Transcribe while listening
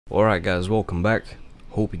Alright guys, welcome back.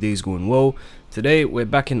 Hope your day's going well. Today we're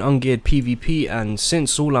back in ungeared PvP, and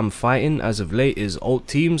since all I'm fighting as of late is ult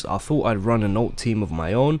teams, I thought I'd run an ult team of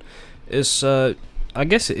my own. It's I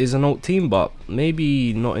guess it is an ult team, but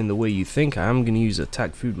maybe not in the way you think. I am going to use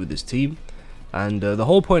attack food with this team, and the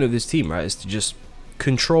whole point of this team, right, is to just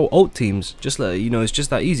control ult teams. Just like, you know, it's just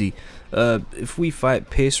that easy. If we fight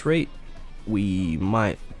pace rate, we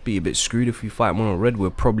might be a bit screwed. If we fight mono red, we're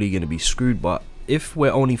probably going to be screwed, but if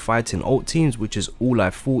we're only fighting ult teams, which is all I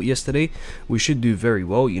fought yesterday, we should do very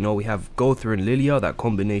well. You know, we have Gotha and Lilia. That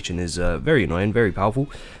combination is very annoying, very powerful,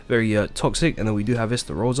 very toxic, and then we do have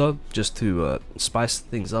Estarossa just to spice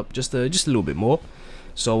things up just a little bit more.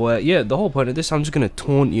 So yeah, the whole point of this, I'm just gonna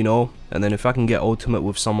taunt, you know, and then if I can get ultimate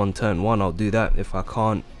with someone turn 1, I'll do that. If I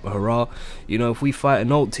can't, hurrah. You know, if we fight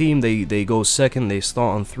an ult team, they go second, they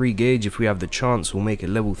start on 3 gauge. If we have the chance, we'll make a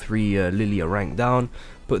level 3 Lilia rank down,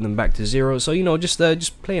 put them back to 0. So, you know, just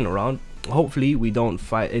playing around. Hopefully we don't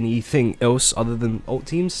fight anything else other than ult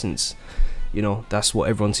teams, since, you know, that's what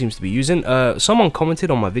everyone seems to be using. Someone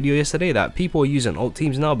commented on my video yesterday that people are using ult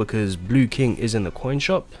teams now because Blue King is in the coin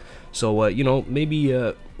shop. So you know, maybe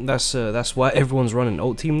that's why everyone's running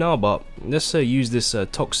ult team now. But let's use this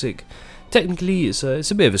toxic. Technically it's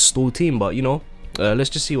a bit of a stall team, but you know, let's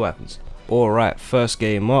just see what happens. Alright, first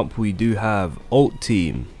game up, we do have ult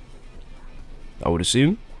team, I would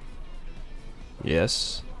assume.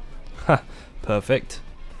 Yes. Ha, perfect.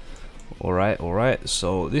 Alright,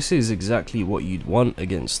 so this is exactly what you'd want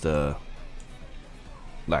against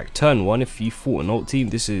like turn 1. If you fought an ult team,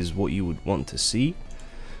 this is what you would want to see.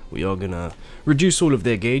 We are gonna reduce all of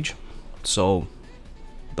their gauge, so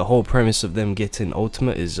the whole premise of them getting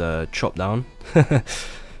ultimate is chop down.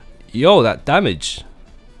 Yo, that damage!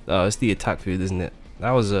 Oh, it's the attack food, isn't it?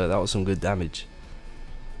 That was some good damage.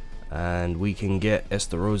 And we can get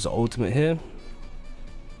Estarossa ultimate here,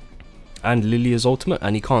 and Lilia's ultimate,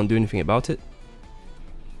 and he can't do anything about it.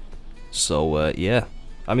 So yeah,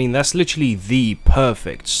 I mean, that's literally the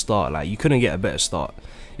perfect start. Like, you couldn't get a better start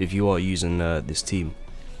if you are using this team.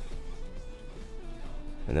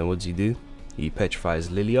 And then what does he do? He petrifies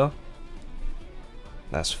Lilia.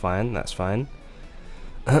 That's fine, that's fine.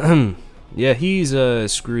 Yeah, he's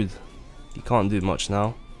screwed. He can't do much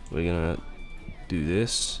now. We're gonna do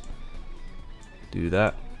this, do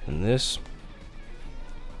that, and this.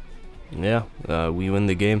 Yeah, we win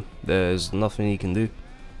the game. There's nothing he can do.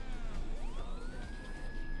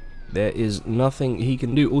 There is nothing he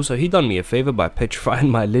can do. Also, he done me a favor by petrifying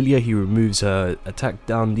my Lilia. He removes her attack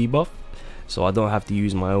down debuff, so I don't have to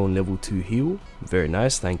use my own level 2 heal. Very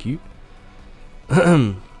nice, thank you.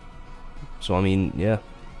 So I mean, yeah,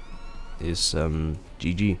 it's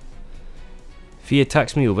GG. If he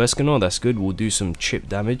attacks me with Escanor, that's good. We'll do some chip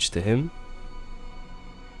damage to him.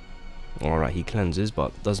 Alright, he cleanses,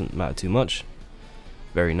 but doesn't matter too much.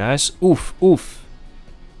 Very nice. Oof, oof.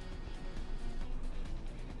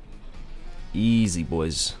 Easy,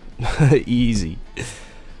 boys. Easy.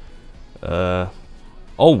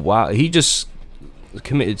 Oh wow, he just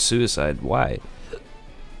committed suicide. Why?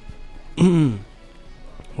 Why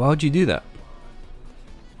would you do that?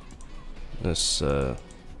 Let's do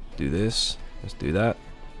this. Let's do that.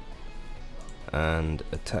 And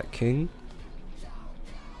attack King.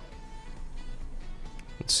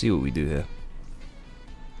 Let's see what we do here.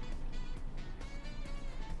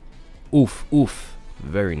 Oof, oof.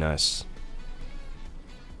 Very nice.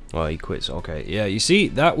 Oh, he quits. Okay, yeah, you see,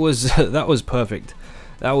 that was that was perfect.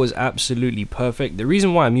 That was absolutely perfect. The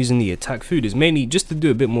reason why I'm using the attack food is mainly just to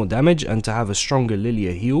do a bit more damage and to have a stronger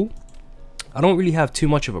Lilia heal. I don't really have too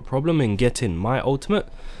much of a problem in getting my ultimate,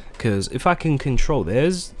 because if I can control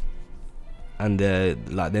theirs and they're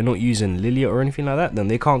not using Lilia or anything like that, then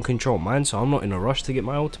they can't control mine, so I'm not in a rush to get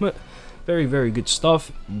my ultimate. Very, very good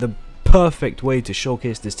stuff. The perfect way to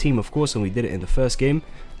showcase this team, of course, and we did it in the first game.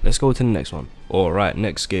 Let's go to the next one. Alright,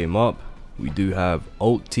 next game up, we do have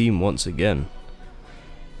ult team once again.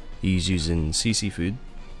 He's using CC food.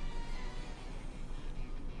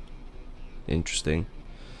 Interesting.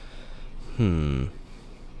 Let's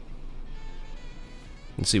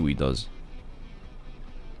see what he does.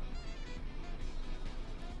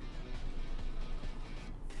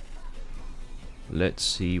 Let's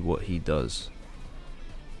see what he does.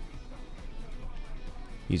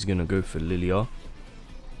 He's gonna go for Lilia.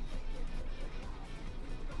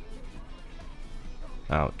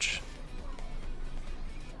 Ouch.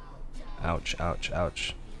 Ouch, ouch,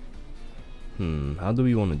 ouch. How do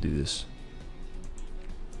we want to do this?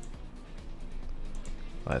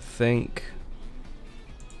 I think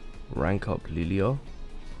rank up Lilia,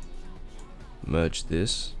 merge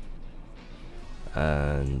this,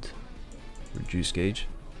 and reduce gauge.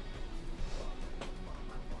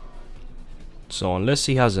 So unless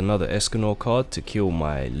he has another Escanor card to kill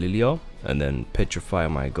my Lilia and then petrify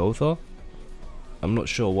my Gotha, I'm not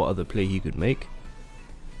sure what other play he could make.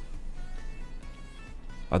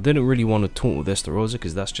 I didn't really want to taunt with Estarossa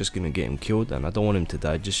because that's just going to get him killed, and I don't want him to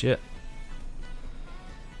die just yet.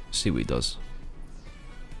 See what he does.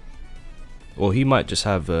 Or he might just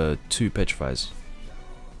have 2 petrifies.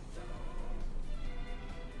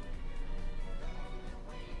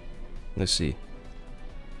 Let's see.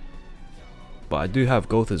 But I do have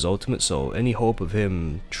Gotha's ultimate, so any hope of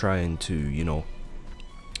him trying to, you know,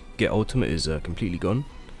 get ultimate is completely gone.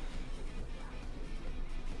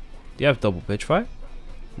 Do you have double petrify?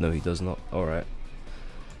 No, he does not. Alright.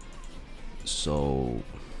 So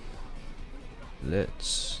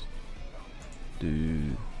let's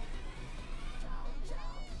do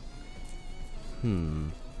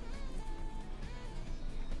what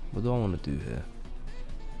do I want to do here?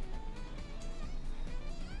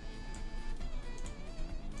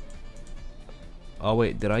 Oh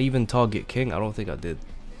wait, did I even target King? I don't think I did.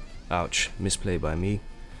 Ouch, misplay by me.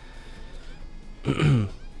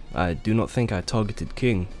 I do not think I targeted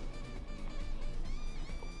King.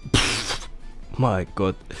 My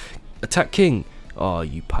god. Attack King! Oh,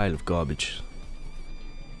 you pile of garbage.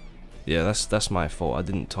 Yeah, that's my fault. I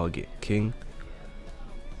didn't target King.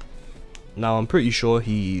 Now I'm pretty sure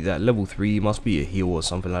that level 3 must be a heal or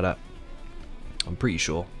something like that. I'm pretty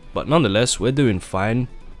sure. But nonetheless, we're doing fine.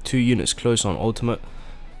 2 units close on ultimate.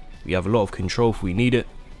 We have a lot of control if we need it.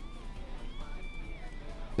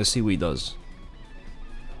 Let's see what he does.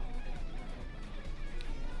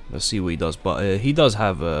 Let's see what he does. But he does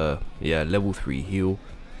have a level 3 heal.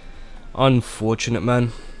 Unfortunate,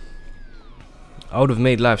 man. I would have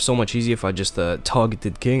made life so much easier if I just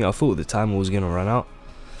targeted King. I thought the timer was gonna run out.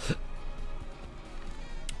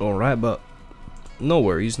 Alright, but no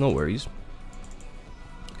worries, no worries.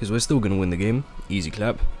 Because we're still gonna win the game. Easy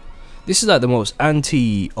clap. This is like the most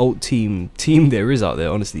anti-ult team there is out there,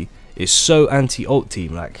 honestly. It's so anti-ult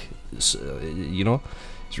team, like, you know,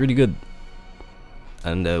 it's really good.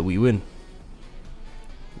 And we win.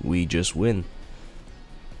 We just win.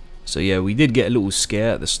 So yeah, we did get a little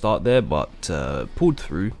scare at the start there, but pulled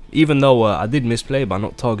through. Even though I did misplay by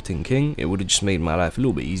not targeting King, it would have just made my life a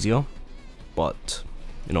little bit easier. But,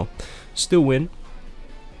 you know, still win.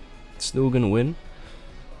 Still gonna win.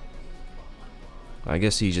 I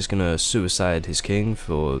guess he's just gonna suicide his King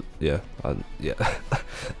for, yeah.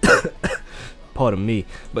 Pardon me.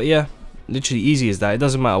 But yeah, literally easy as that. It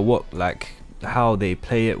doesn't matter what, like, how they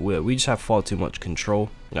play it. We just have far too much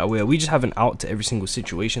control. We just have an out to every single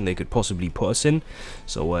situation they could possibly put us in.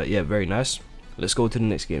 So yeah, very nice. Let's go to the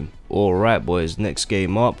next game. Alright boys, next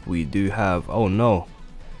game up we do have, oh no,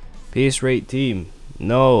 pierce rate team.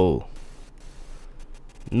 No,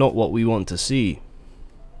 not what we want to see.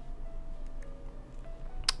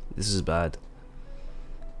 This is bad.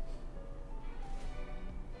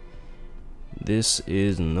 This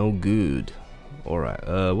is no good. Alright,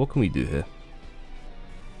 what can we do here?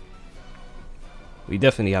 We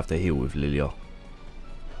definitely have to heal with Lilia.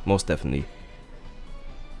 Most definitely.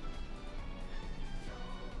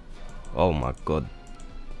 Oh my god.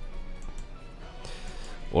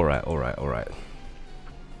 Alright, alright, alright.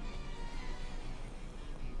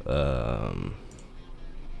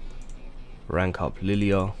 Rank up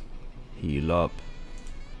Lilia. Heal up.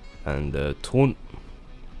 And taunt.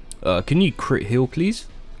 Can you crit heal please?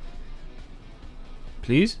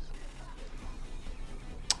 Please?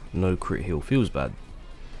 No crit heal. Feels bad.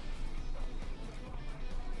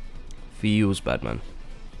 Feels bad, man.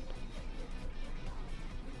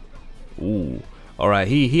 Ooh. Alright,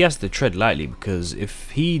 he has to tread lightly, because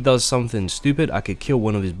if he does something stupid, I could kill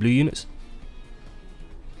one of his blue units.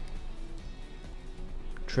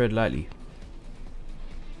 Tread lightly.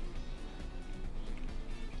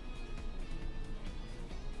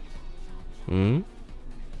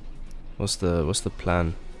 What's the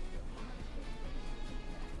plan?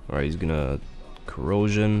 Alright, he's gonna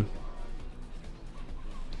corrosion.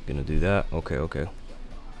 Gonna do that. Okay, okay.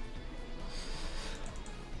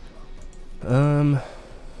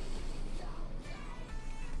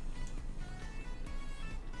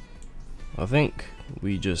 I think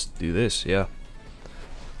we just do this, yeah.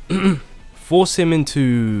 Force him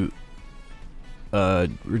into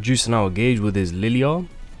reducing our gauge with his Lilia,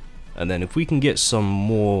 and then if we can get some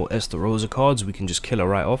more Estarossa cards, we can just kill her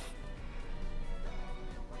right off.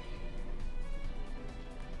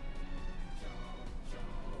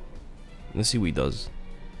 Let's see what he does.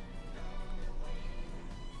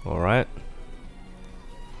 Alright.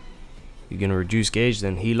 You're gonna reduce gauge,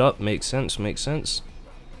 then heal up. Makes sense, makes sense.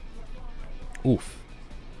 Oof.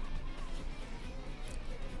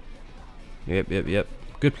 Yep.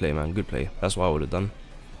 Good play, man. Good play. That's what I would have done.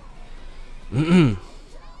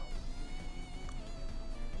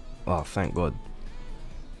 Oh, thank God.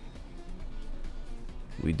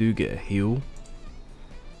 We do get a heal.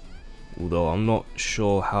 Although I'm not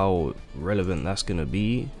sure how relevant that's gonna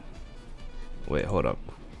be. Wait, hold up.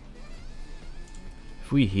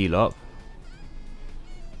 If we heal up.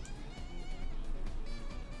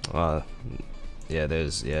 Yeah,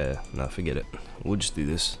 no, forget it. We'll just do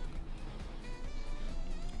this.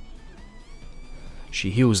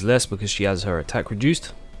 She heals less because she has her attack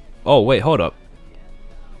reduced. Oh, wait, hold up.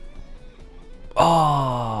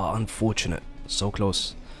 Oh, unfortunate. So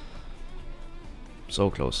close. So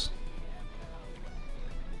close.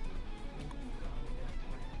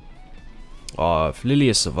 If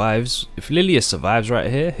Lilia survives right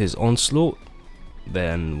here, his onslaught,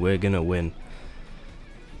 then we're gonna win.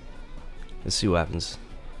 Let's see what happens.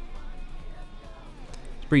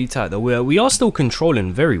 It's pretty tight though. We are still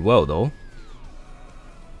controlling very well though.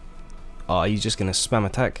 He's just gonna spam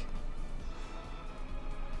attack.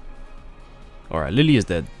 Alright, Lilia's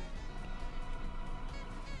dead.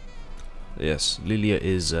 Yes, Lilia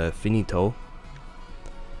is finito.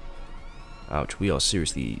 Ouch, we are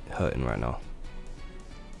seriously hurting right now.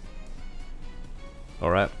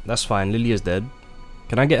 Alright, that's fine. Lilia's dead.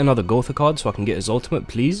 Can I get another Gotha card so I can get his ultimate,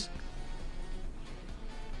 please?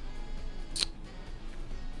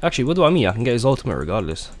 Actually, what do I mean? I can get his ultimate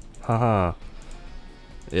regardless. Haha.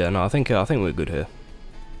 Yeah, no, I think we're good here.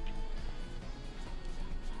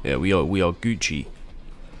 Yeah, we are Gucci.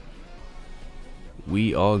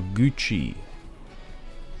 We are Gucci.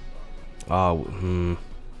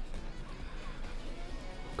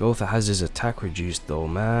 Gotha has his attack reduced though,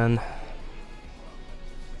 man.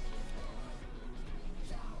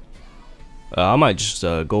 I might just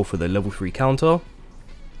go for the level 3 counter.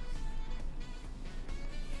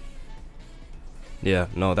 Yeah,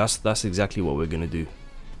 no, that's exactly what we're gonna do.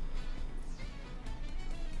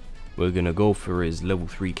 We're gonna go for his level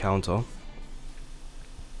 3 counter.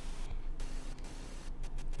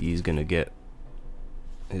 He's gonna get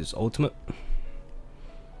his ultimate.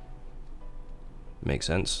 Makes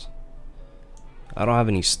sense. I don't have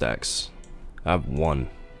any stacks. I have 1.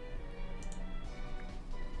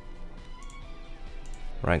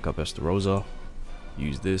 Rank up Estarossa.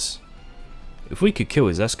 Use this. If we could kill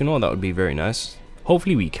his Escanor, that would be very nice.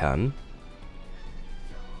 Hopefully we can.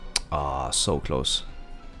 So close.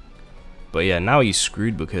 But yeah, now he's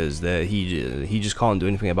screwed because he just can't do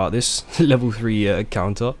anything about this level 3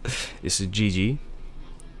 counter. It's a GG.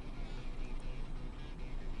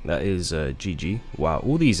 That is GG. Wow,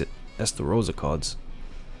 all these Estarossa cards.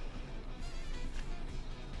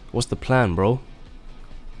 What's the plan, bro?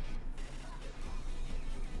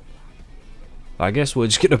 I guess we're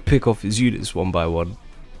just gonna pick off his units one by one.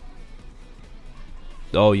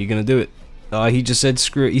 Oh, you're gonna do it? He just said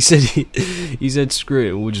screw it. He said screw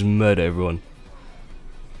it. We'll just murder everyone.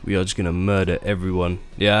 We are just gonna murder everyone.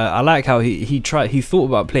 Yeah, I like how he thought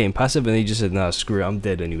about playing passive and he just said nah, screw it. I'm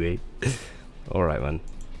dead anyway. All right, man.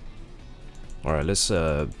 All right, let's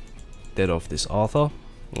dead off this Arthur.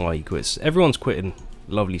 Oh, he quits. Everyone's quitting.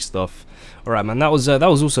 Lovely stuff. Alright, man, that was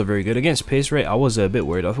also very good. Against Pierce Rate, I was a bit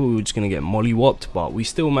worried. I thought we were just going to get mollywopped, but we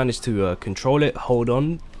still managed to control it, hold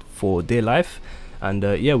on for dear life. And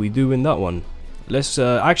yeah, we do win that one. Let's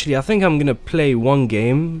actually, I think I'm going to play one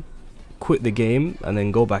game, quit the game, and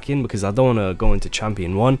then go back in because I don't want to go into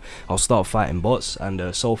Champion 1. I'll start fighting bots,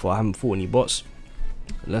 and so far I haven't fought any bots.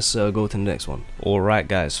 Let's go to the next one. Alright,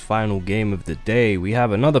 guys, final game of the day. We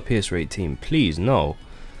have another Pierce Rate team. Please, no.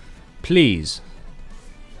 Please.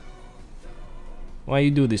 Why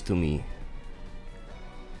you do this to me?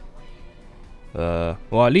 Well,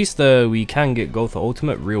 at least we can get Gotha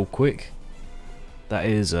Ultimate real quick. That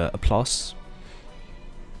is a plus.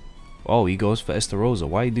 Oh, he goes for Estarossa.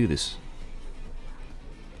 Why you do this?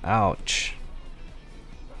 Ouch.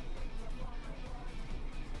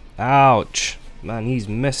 Ouch. Man, he's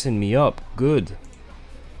messing me up. Good.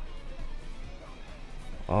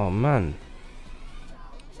 Oh, man.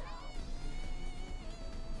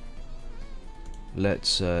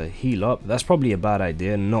 Let's heal up. That's probably a bad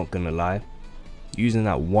idea, not gonna lie. Using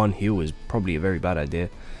that one heal is probably a very bad idea.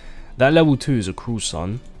 That level 2 is a Cruel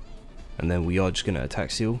Sun. And then we are just gonna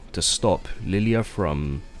attack seal to stop Lilia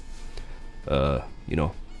from you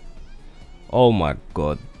know. Oh my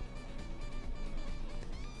god.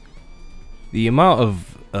 The amount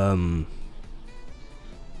of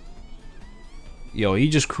yo, he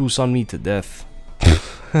just Cruel Sun me to death.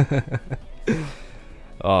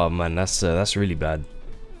 Oh man, that's really bad.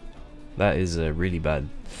 That is really bad.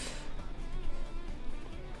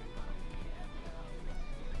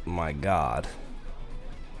 My god.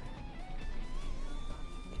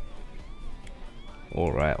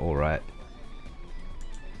 Alright, alright.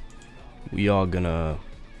 We are gonna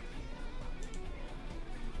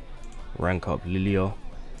rank up Lilia,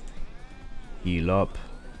 heal up,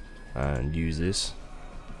 and use this.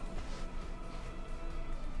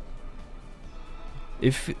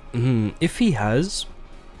 If he has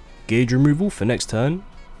gauge removal for next turn,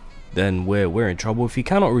 then we're in trouble. If he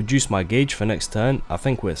cannot reduce my gauge for next turn, I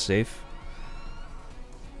think we're safe.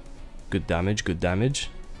 Good damage, good damage.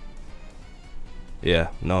 Yeah,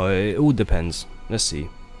 no, it all depends. Let's see.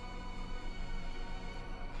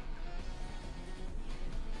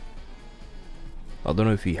 I don't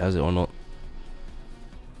know if he has it or not.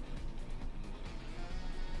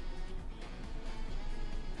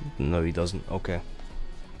 No, he doesn't. Okay.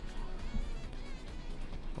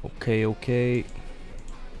 Okay.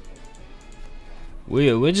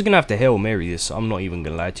 We're just gonna have to Hail Mary this. I'm not even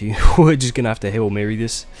gonna lie to you. We're just gonna have to Hail Mary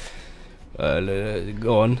this.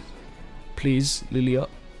 Go on. Please, Lilia.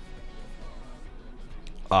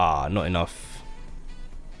 Ah, not enough.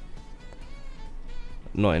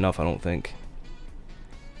 Not enough, I don't think.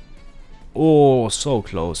 Oh, so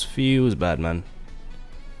close. Feels bad, man.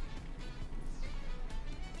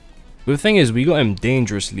 But the thing is, we got him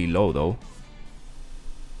dangerously low, though.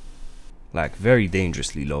 Like, very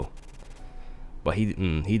dangerously low. But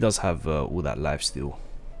he does have all that life steal.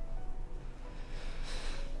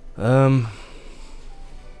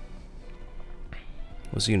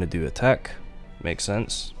 What's he gonna do? Attack? Makes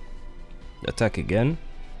sense. Attack again.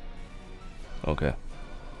 Okay.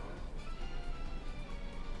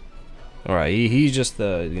 Alright, he's just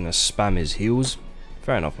gonna spam his heals.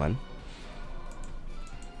 Fair enough, man.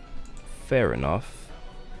 Fair enough.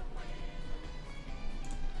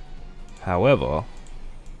 However,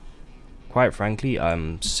 quite frankly,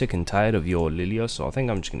 I'm sick and tired of your Lilia, so I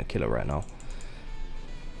think I'm just gonna kill her right now.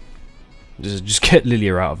 Just get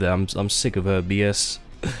Lilia out of there. I'm sick of her BS.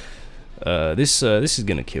 This is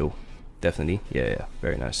gonna kill, definitely. Yeah,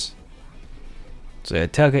 very nice. So yeah,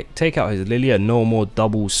 take out his Lilia. No more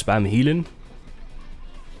double spam healing.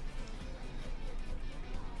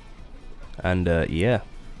 And yeah,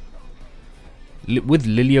 with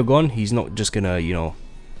Lilia gone, he's not just gonna, you know,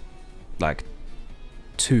 like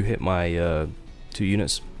 2-hit my 2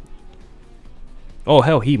 units. Oh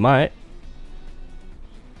hell, he might.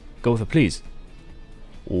 Go with her, please.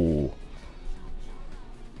 Oh.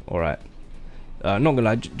 Alright. Not gonna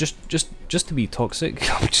lie, just to be toxic.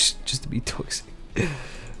 just to be toxic.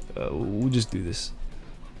 We'll just do this.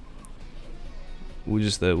 We'll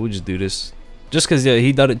just do this. Just cause yeah,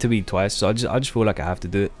 he done it to me twice, so I just feel like I have to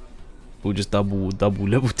do it. We'll just double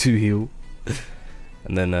level 2 heal,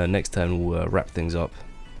 and then next time we'll wrap things up.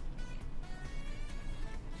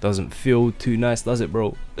 Doesn't feel too nice, does it,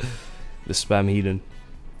 bro? The spam healing.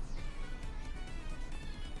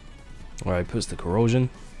 Alright, puts the corrosion.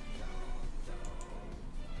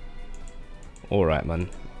 Alright, man.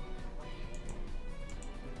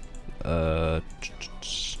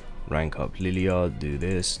 Rank up Lilia, do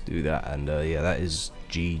this, do that, and yeah, that is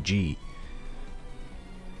GG.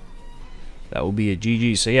 That will be a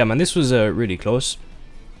GG. So yeah, man, this was really close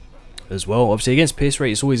as well. Obviously, against pace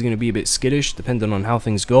rate, it's always going to be a bit skittish, depending on how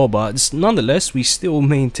things go, but nonetheless, we still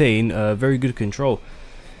maintain very good control.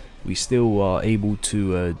 We still are able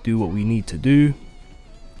to do what we need to do.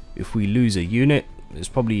 If we lose a unit, it's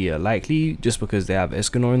probably likely just because they have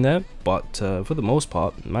Escanor in there, but for the most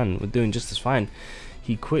part, man, we're doing just as fine.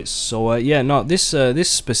 He quits, so yeah, no, this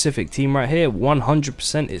specific team right here,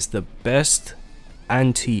 100%, it's the best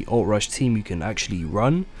anti-ult rush team you can actually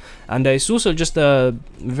run, and it's also just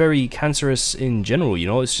very cancerous in general. You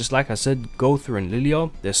know, it's just like I said, Gotha and Lilia,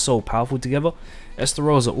 they're so powerful together.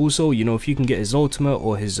 Esteros are also, you know, if you can get his ultimate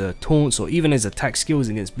or his taunts or even his attack skills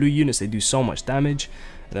against blue units, they do so much damage.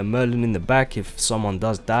 And then Merlin in the back, if someone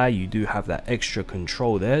does die, you do have that extra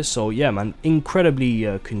control there. So yeah, man,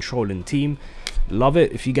 incredibly controlling team. Love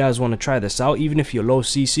it. If you guys want to try this out, even if you're low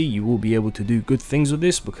CC, you will be able to do good things with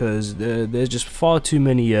this, because there's just far too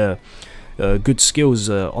many good skills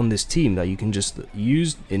on this team that you can just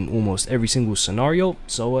use in almost every single scenario.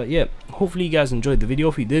 So yeah, hopefully you guys enjoyed the video.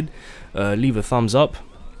 If you did, leave a thumbs up,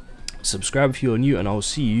 subscribe if you're new, and I'll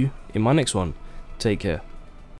see you in my next one. Take care.